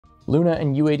Luna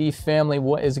and UAD family,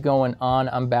 what is going on?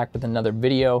 I'm back with another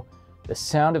video. The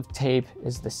sound of tape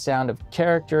is the sound of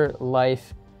character,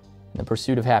 life, and the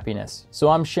pursuit of happiness. So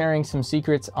I'm sharing some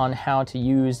secrets on how to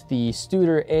use the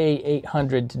Studer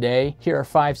A800 today. Here are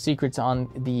 5 secrets on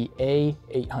the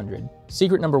A800.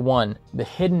 Secret number 1, the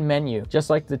hidden menu. Just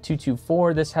like the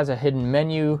 224, this has a hidden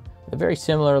menu, a very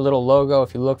similar little logo.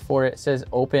 If you look for it, it says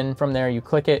open. From there, you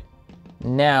click it.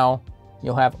 Now,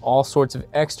 you'll have all sorts of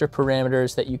extra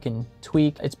parameters that you can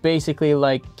tweak. It's basically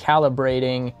like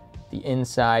calibrating the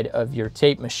inside of your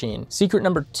tape machine. Secret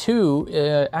number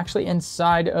 2, actually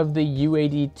inside of the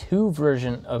UAD 2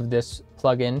 version of this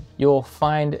plugin, you'll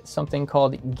find something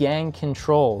called gang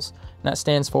controls. And that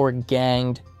stands for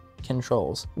ganged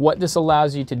controls. What this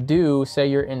allows you to do, say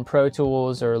you're in Pro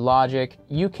Tools or Logic,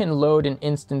 you can load an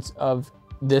instance of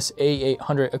this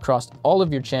A800 across all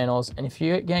of your channels, and if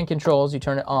you hit gang controls, you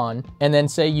turn it on, and then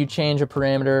say you change a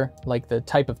parameter like the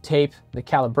type of tape, the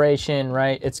calibration,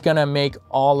 right? It's gonna make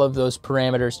all of those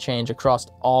parameters change across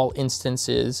all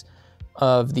instances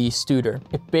of the Studer.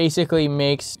 It basically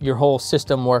makes your whole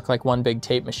system work like one big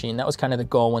tape machine. That was kind of the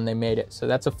goal when they made it. So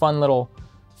that's a fun little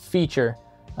feature.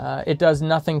 It does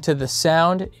nothing to the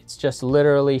sound. It's just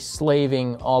literally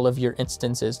slaving all of your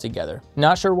instances together.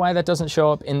 Not sure why that doesn't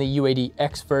show up in the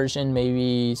UADx version.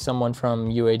 Maybe someone from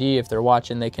UAD, if they're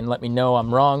watching, they can let me know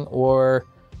I'm wrong, or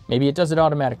maybe it does it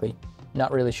automatically.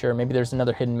 Not really sure. Maybe there's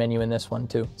another hidden menu in this one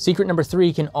too. Secret number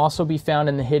 3 can also be found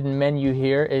in the hidden menu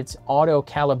here. It's auto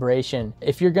calibration.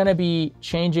 If you're gonna be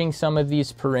changing some of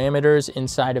these parameters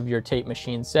inside of your tape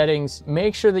machine settings,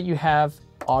 make sure that you have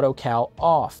auto cal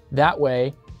off. That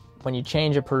way, when you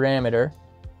change a parameter,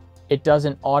 it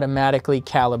doesn't automatically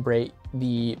calibrate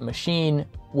the machine,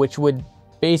 which would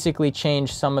basically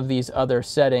change some of these other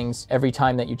settings every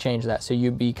time that you change that. So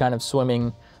you'd be kind of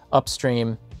swimming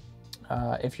upstream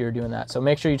if you're doing that. So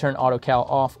make sure you turn auto cal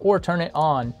off or turn it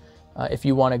on if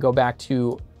you want to go back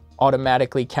to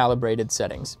automatically calibrated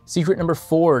settings. Secret number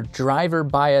 4, driver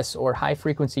bias or high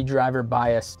frequency driver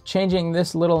bias. Changing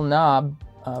this little knob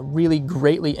really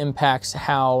greatly impacts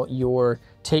how your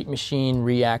tape machine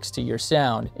reacts to your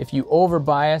sound. If you over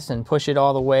bias and push it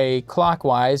all the way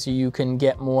clockwise, you can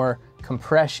get more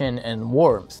compression and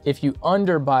warmth. If you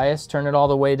under bias, turn it all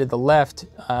the way to the left,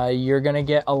 you're gonna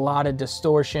get a lot of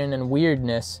distortion and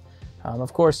weirdness.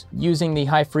 Of course, using the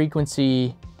high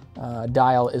frequency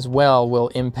dial as well will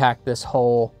impact this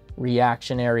whole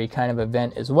reactionary kind of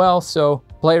event as well. So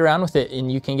play around with it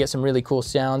and you can get some really cool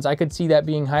sounds. I could see that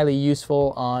being highly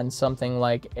useful on something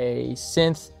like a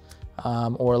synth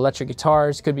or electric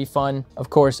guitars could be fun.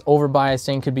 Of course, over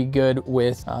biasing could be good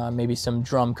with maybe some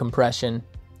drum compression.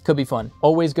 Could be fun.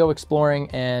 Always go exploring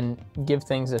and give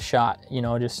things a shot. You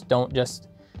know, don't just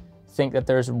think that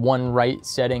there's one right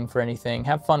setting for anything.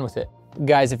 Have fun with it.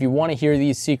 Guys, if you want to hear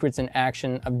these secrets in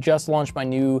action, I've just launched my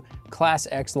new Class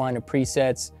X line of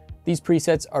presets. These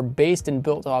presets are based and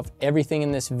built off everything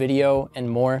in this video and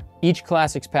more. Each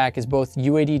Class X pack is both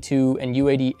UAD 2 and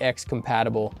UADx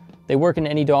compatible. They work in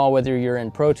any DAW, whether you're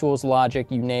in Pro Tools, Logic,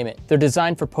 you name it. They're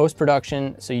designed for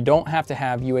post-production, so you don't have to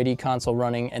have UAD Console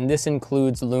running, and this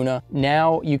includes Luna.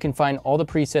 Now you can find all the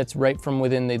presets right from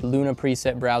within the Luna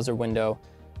preset browser window.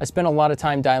 I spent a lot of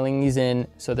time dialing these in,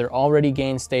 so they're already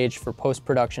gain stage for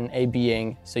post-production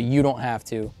ABing, so you don't have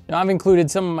to. Now I've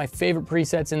included some of my favorite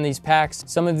presets in these packs.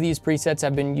 Some of these presets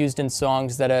have been used in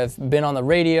songs that have been on the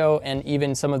radio and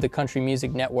even some of the country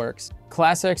music networks.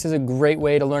 Class X is a great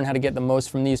way to learn how to get the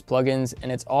most from these plugins,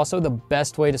 and it's also the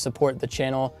best way to support the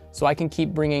channel so I can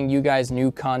keep bringing you guys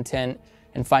new content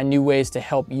and find new ways to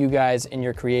help you guys in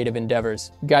your creative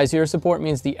endeavors. Guys, your support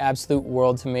means the absolute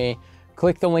world to me.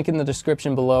 Click the link in the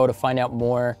description below to find out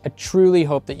more. I truly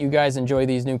hope that you guys enjoy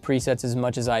these new presets as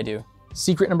much as I do.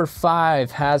 Secret number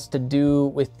 5 has to do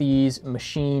with these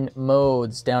machine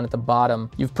modes down at the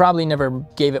bottom. You've probably never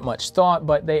gave it much thought,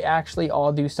 but they actually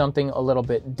all do something a little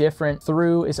bit different.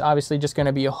 Through is obviously just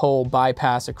gonna be a whole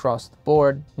bypass across the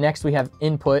board. Next we have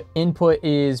input. Input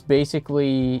is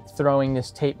basically throwing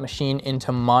this tape machine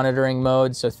into monitoring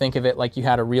mode. So think of it like you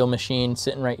had a real machine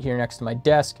sitting right here next to my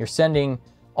desk. You're sending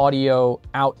audio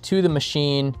out to the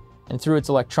machine and through its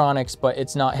electronics, but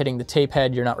it's not hitting the tape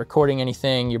head. You're not recording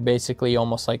anything. You're basically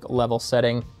almost like level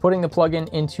setting. Putting the plugin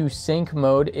into sync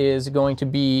mode is going to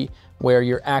be where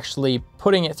you're actually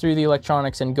putting it through the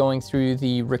electronics and going through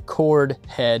the record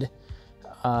head,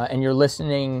 and you're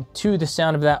listening to the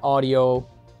sound of that audio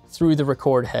through the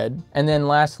record head. And then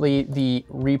lastly, the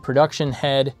reproduction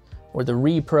head or the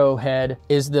repro head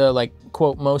is the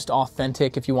quote most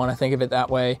authentic, if you want to think of it that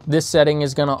way. This setting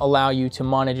is going to allow you to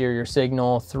monitor your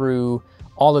signal through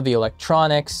all of the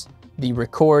electronics, the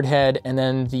record head, and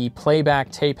then the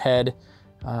playback tape head,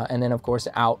 and then of course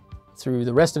out through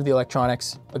the rest of the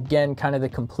electronics. Again, kind of the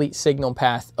complete signal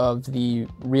path of the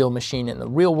real machine in the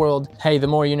real world. Hey, the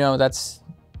more you know, that's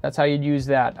how you'd use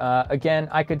that. Again,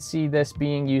 I could see this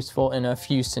being useful in a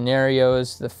few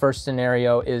scenarios. The first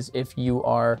scenario is if you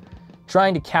are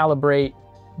trying to calibrate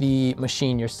the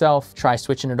machine yourself, try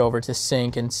switching it over to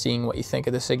sync and seeing what you think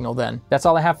of the signal then. That's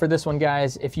all I have for this one,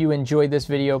 guys. If you enjoyed this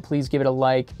video, please give it a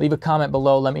like, leave a comment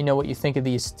below, let me know what you think of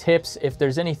these tips. If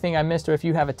there's anything I missed, or if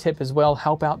you have a tip as well,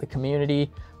 help out the community,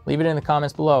 leave it in the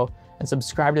comments below. And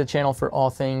subscribe to the channel for all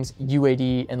things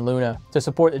UAD and Luna. To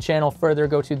support the channel further,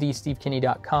 go to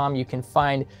thestevekinney.com. You can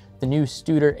find the new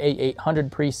Studer A800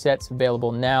 presets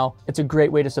available now. It's a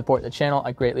great way to support the channel.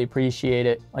 I greatly appreciate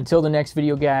it. Until the next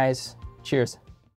video, guys, cheers.